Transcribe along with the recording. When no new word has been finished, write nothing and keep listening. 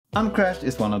Uncrashed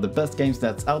is one of the best games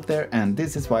that's out there, and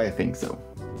this is why I think so.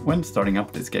 When starting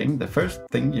up this game, the first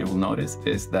thing you will notice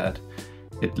is that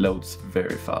it loads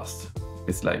very fast.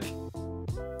 It's like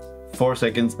 4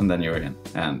 seconds and then you're in,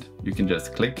 and you can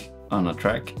just click on a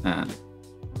track and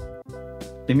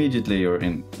immediately you're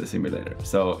in the simulator.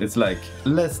 So it's like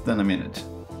less than a minute.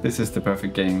 This is the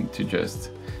perfect game to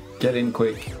just get in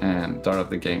quick and start up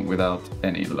the game without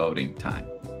any loading time.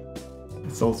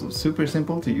 It's also super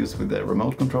simple to use with the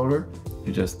remote controller.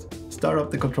 You just start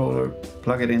up the controller,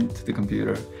 plug it into the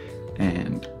computer,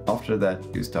 and after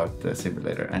that you start the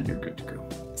simulator and you're good to go.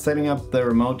 Setting up the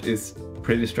remote is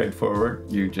pretty straightforward.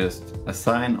 You just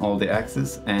assign all the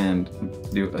axes and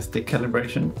do a stick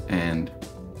calibration and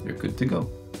you're good to go.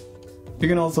 You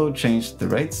can also change the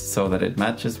rates so that it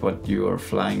matches what you are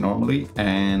flying normally,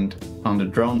 and on the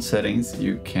drone settings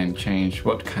you can change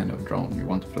what kind of drone you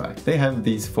want to fly. They have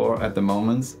these 4 at the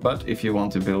moment, but if you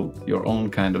want to build your own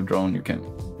kind of drone you can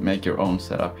make your own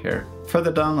setup here.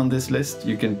 Further down on this list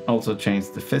you can also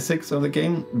change the physics of the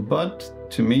game, but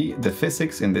to me the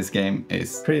physics in this game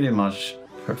is pretty much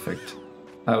perfect.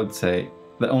 I would say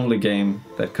the only game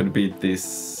that could beat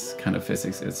this kind of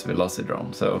physics is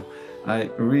Velocidrome, so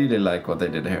I really like what they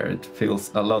did here. It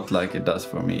feels a lot like it does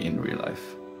for me in real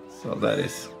life. So that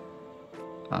is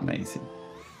amazing.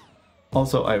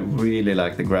 Also, I really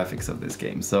like the graphics of this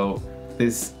game. So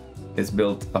this is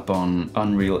built upon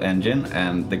Unreal Engine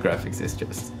and the graphics is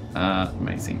just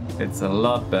amazing. It's a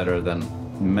lot better than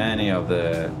many of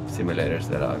the simulators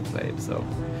that I've played. So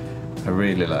I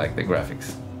really like the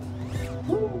graphics.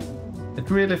 It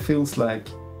really feels like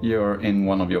you're in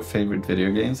one of your favorite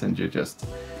video games and you're just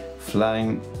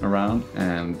flying around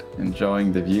and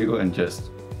enjoying the view and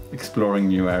just exploring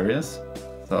new areas.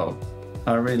 So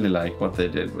I really like what they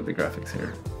did with the graphics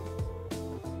here.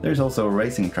 There's also a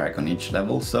racing track on each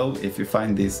level, so if you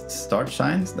find these start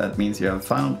signs, that means you have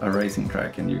found a racing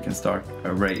track and you can start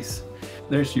a race.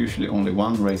 There's usually only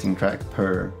one racing track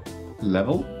per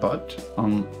level, but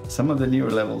on some of the newer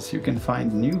levels you can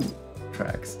find new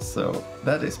tracks, so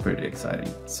that is pretty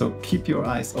exciting. So keep your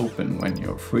eyes open when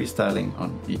you're freestyling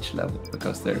on each level,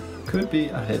 because there could be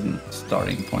a hidden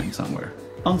starting point somewhere.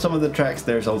 On some of the tracks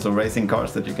there's also racing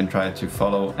cars that you can try to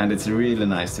follow, and it's really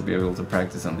nice to be able to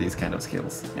practice on these kind of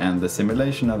skills. And the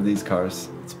simulation of these cars,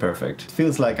 it's perfect. It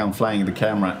feels like I'm flying the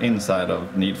camera inside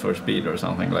of Need for Speed or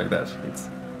something like that. It's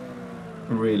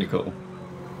really cool.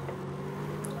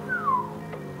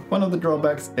 One of the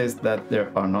drawbacks is that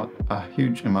there are not a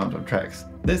huge amount of tracks.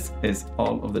 This is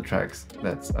all of the tracks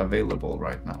that's available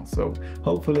right now, so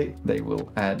hopefully they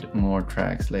will add more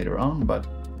tracks later on, but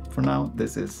for now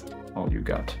this is all you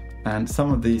got. And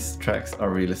some of these tracks are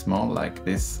really small, like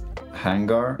this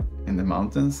hangar in the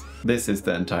mountains. This is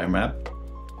the entire map.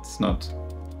 It's not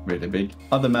really big.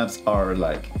 Other maps are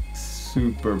like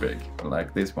super big,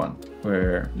 like this one,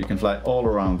 where you can fly all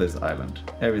around this island,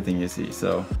 everything you see.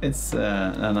 So it's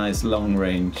a nice long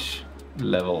range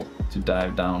level to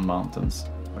dive down mountains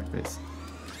like this.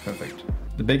 Perfect.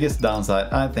 The biggest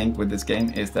downside I think with this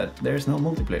game is that there's no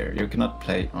multiplayer. You cannot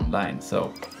play online,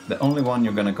 so the only one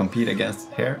you're gonna compete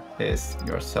against here is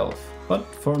yourself. But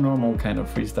for normal kind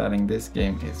of freestyling, this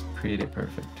game is pretty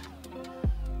perfect.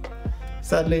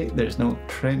 Sadly, there's no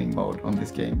training mode on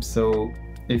this game, so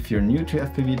if you're new to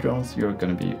FPV drones, you're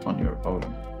gonna be on your own.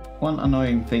 One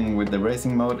annoying thing with the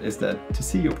racing mode is that to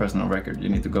see your personal record, you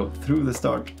need to go through the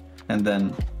start and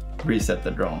then reset the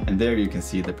drone. And there you can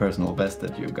see the personal best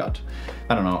that you got.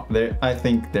 I don't know, I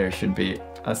think there should be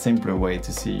a simpler way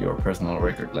to see your personal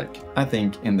record. Like, I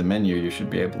think in the menu you should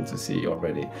be able to see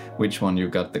already which one you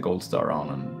got the gold star on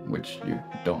and which you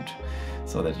don't,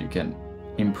 so that you can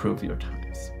improve your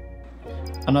times.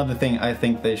 Another thing I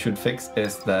think they should fix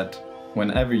is that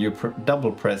whenever you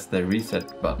double press the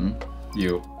reset button,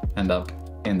 you end up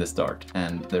in the start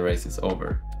and the race is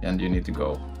over and you need to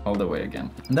go all the way again.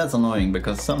 And that's annoying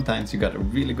because sometimes you got a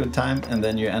really good time and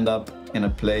then you end up in a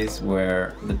place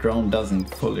where the drone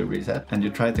doesn't fully reset and you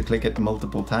try to click it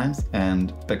multiple times,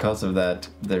 and because of that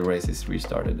the race is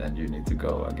restarted and you need to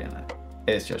go again.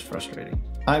 It's just frustrating.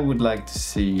 I would like to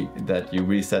see that you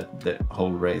reset the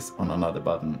whole race on another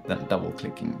button than double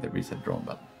clicking the reset drone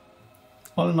button.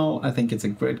 All in all, I think it's a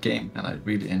great game and I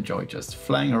really enjoy just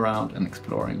flying around and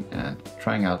exploring and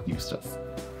trying out new stuff.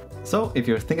 So if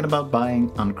you're thinking about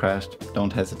buying Uncrashed,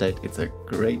 don't hesitate, it's a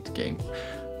great game.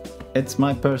 It's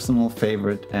my personal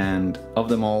favorite, and of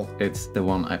them all, it's the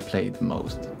one I played the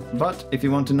most. But if you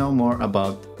want to know more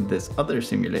about this other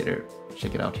simulator,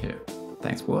 check it out here.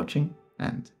 Thanks for watching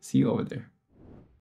and see you over there.